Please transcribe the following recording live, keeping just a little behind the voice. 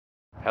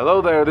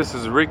Hello there, this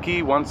is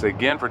Ricky once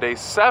again for day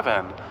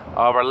 7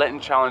 of our Lenten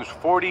challenge,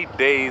 40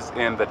 days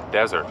in the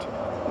desert.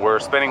 We're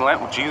spending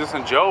Lent with Jesus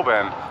and Job,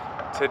 and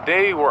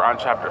today we're on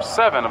chapter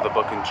 7 of the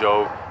book in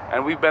Job,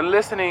 and we've been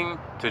listening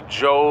to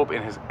Job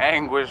in his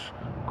anguish,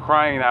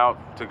 crying out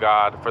to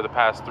God for the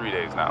past 3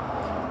 days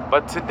now.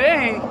 But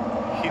today,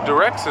 he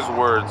directs his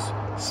words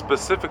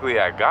specifically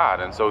at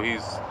God, and so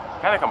he's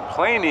kind of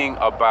complaining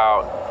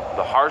about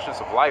the harshness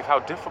of life, how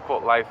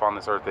difficult life on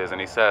this earth is, and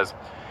he says,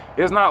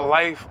 "Is not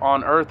life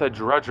on earth a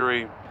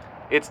drudgery?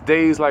 Its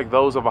days like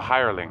those of a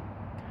hireling.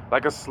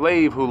 Like a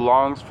slave who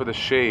longs for the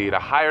shade, a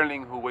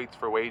hireling who waits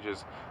for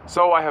wages.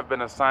 So I have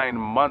been assigned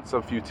months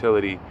of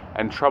futility,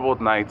 and troubled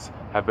nights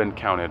have been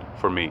counted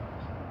for me."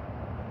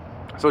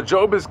 So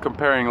Job is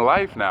comparing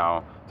life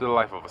now to the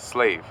life of a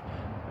slave.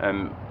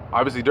 And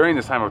obviously during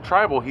this time of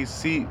trial, he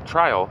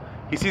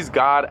sees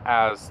God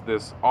as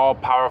this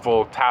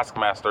all-powerful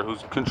taskmaster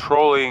who's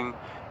controlling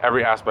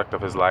every aspect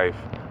of his life.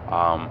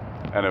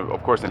 And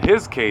of course, in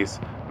his case,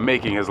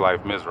 making his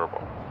life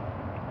miserable.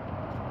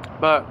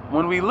 But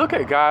when we look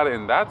at God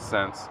in that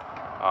sense,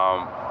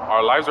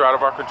 our lives are out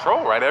of our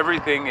control, right?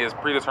 Everything is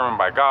predetermined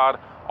by God.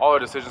 All our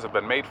decisions have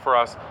been made for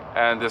us,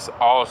 and this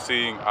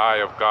all-seeing eye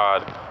of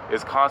God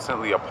is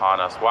constantly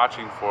upon us,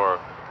 watching for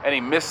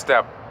any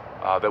misstep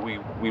that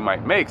we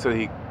might make so that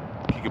he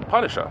can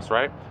punish us,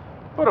 right?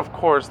 But of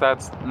course,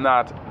 that's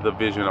not the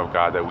vision of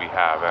God that we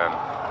have.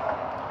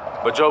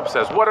 But Job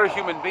says, "What are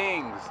human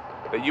beings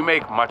that you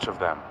make much of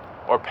them,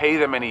 or pay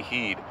them any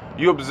heed?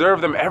 You observe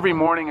them every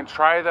morning and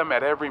try them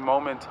at every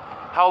moment.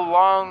 How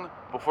long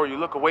before you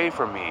look away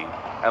from me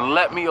and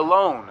let me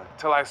alone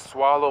till I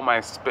swallow my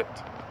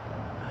spit?"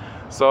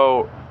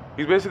 So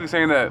he's basically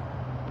saying that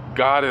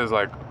God is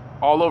like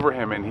all over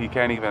him, and he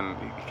can't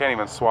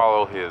even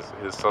swallow his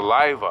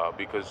saliva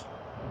because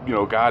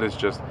God is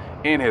just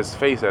in his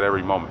face at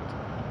every moment.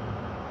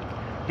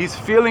 He's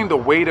feeling the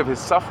weight of his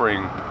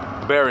suffering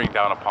bearing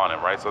down upon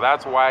him, right? So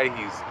that's why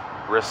he's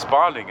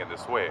responding in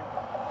this way.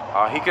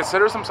 He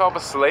considers himself a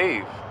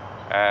slave,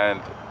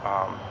 and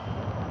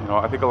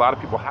I think a lot of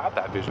people have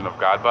that vision of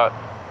God. But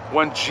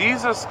when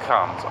Jesus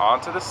comes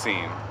onto the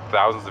scene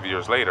thousands of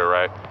years later,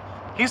 right,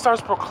 he starts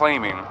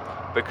proclaiming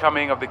the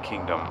coming of the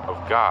kingdom of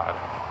God,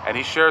 and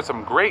he shares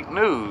some great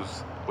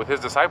news with his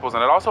disciples,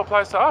 and it also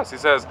applies to us. He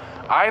says,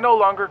 "I no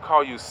longer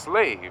call you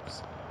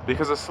slaves,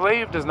 because a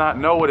slave does not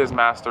know what his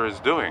master is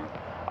doing.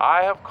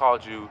 I have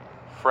called you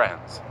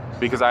friends,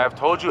 because I have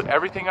told you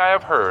everything I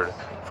have heard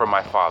from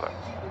my Father."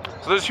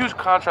 So there's a huge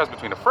contrast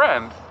between a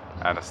friend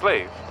and a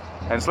slave.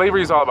 And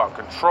slavery is all about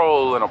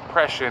control and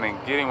oppression and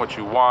getting what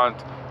you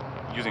want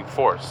using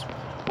force.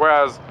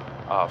 Whereas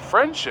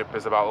friendship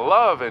is about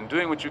love and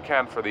doing what you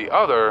can for the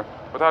other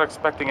without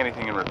expecting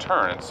anything in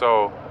return. And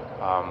so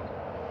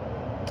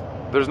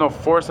there's no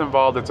force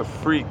involved. It's a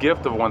free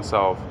gift of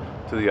oneself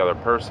to the other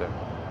person.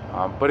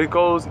 But it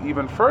goes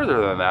even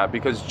further than that,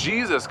 because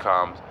Jesus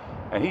comes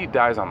and he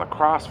dies on the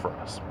cross for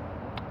us.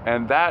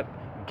 And that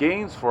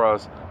gains for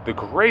us the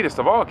greatest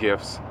of all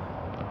gifts,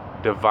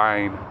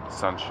 divine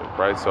sonship,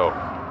 right? So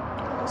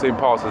St.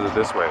 Paul says it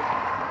this way: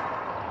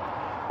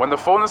 "When the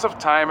fullness of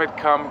time had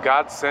come,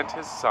 God sent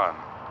his Son,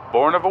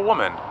 born of a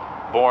woman,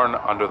 born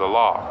under the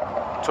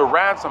law, to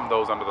ransom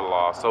those under the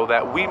law, so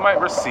that we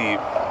might receive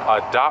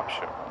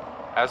adoption.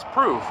 As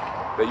proof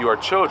that you are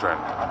children,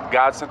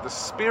 God sent the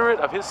Spirit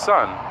of his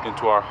Son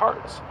into our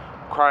hearts,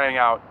 crying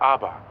out,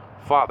 'Abba,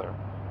 Father.'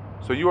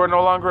 So you are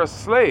no longer a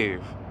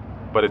slave,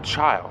 but a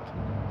child.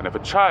 And if a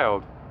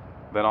child,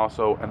 then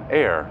also an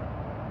heir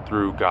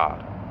through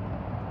God."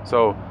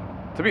 So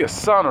to be a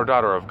son or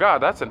daughter of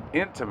God, that's an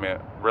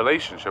intimate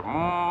relationship,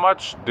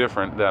 much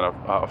different than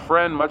a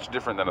friend, much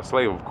different than a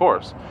slave, of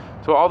course.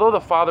 So although the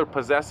Father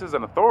possesses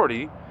an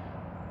authority,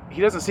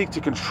 he doesn't seek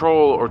to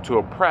control or to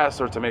oppress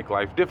or to make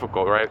life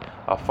difficult, right?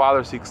 A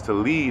father seeks to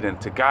lead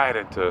and to guide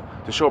and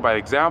to show by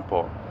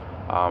example.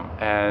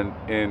 And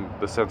in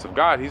the sense of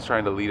God, he's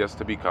trying to lead us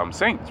to become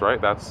saints,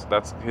 right?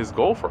 That's his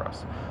goal for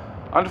us.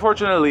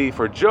 Unfortunately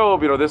for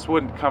Job, this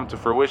wouldn't come to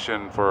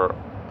fruition for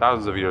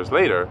thousands of years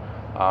later.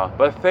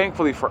 But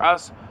thankfully for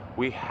us,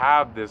 we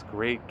have this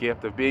great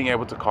gift of being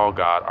able to call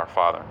God our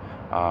Father.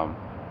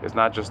 It's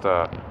not just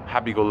a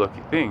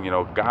happy-go-lucky thing.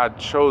 God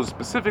chose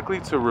specifically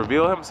to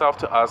reveal himself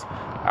to us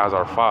as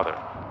our Father.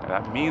 And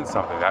that means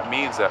something. That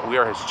means that we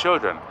are his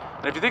children.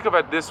 And if you think of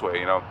it this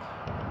way,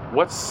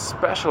 what's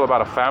special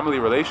about a family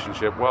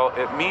relationship? Well,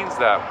 it means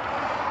that,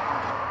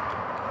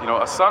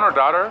 a son or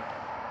daughter,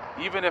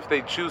 even if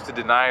they choose to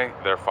deny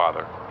their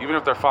father, even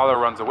if their father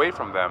runs away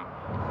from them,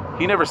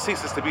 he never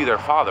ceases to be their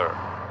father.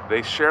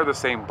 They share the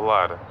same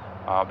blood.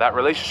 That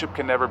relationship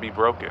can never be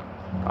broken.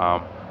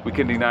 We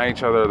can deny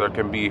each other. There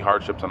can be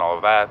hardships and all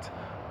of that.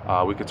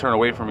 We can turn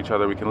away from each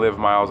other. We can live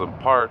miles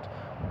apart.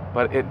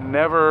 But it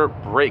never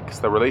breaks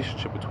the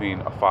relationship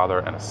between a father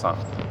and a son.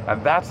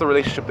 And that's the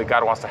relationship that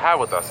God wants to have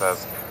with us,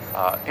 as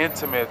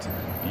intimate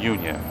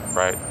union,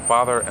 right?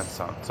 Father and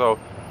son. So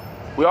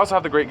we also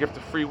have the great gift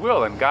of free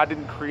will, and God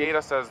didn't create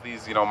us as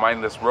these,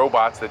 mindless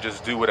robots that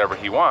just do whatever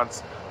He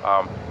wants.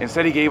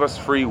 Instead, He gave us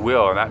free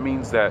will, and that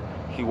means that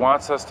He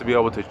wants us to be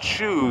able to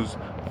choose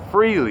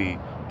freely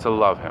to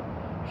love Him.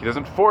 He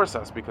doesn't force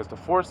us, because to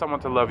force someone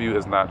to love you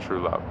is not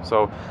true love.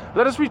 So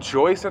let us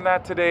rejoice in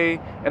that today,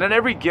 and in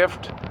every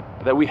gift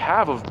that we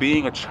have of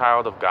being a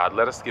child of God.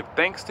 Let us give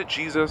thanks to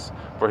Jesus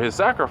for His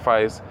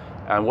sacrifice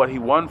and what He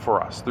won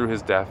for us through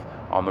His death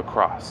on the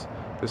cross.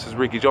 This is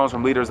Ricky Jones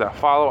from Leaders That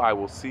Follow. I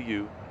will see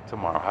you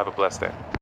tomorrow. Have a blessed day.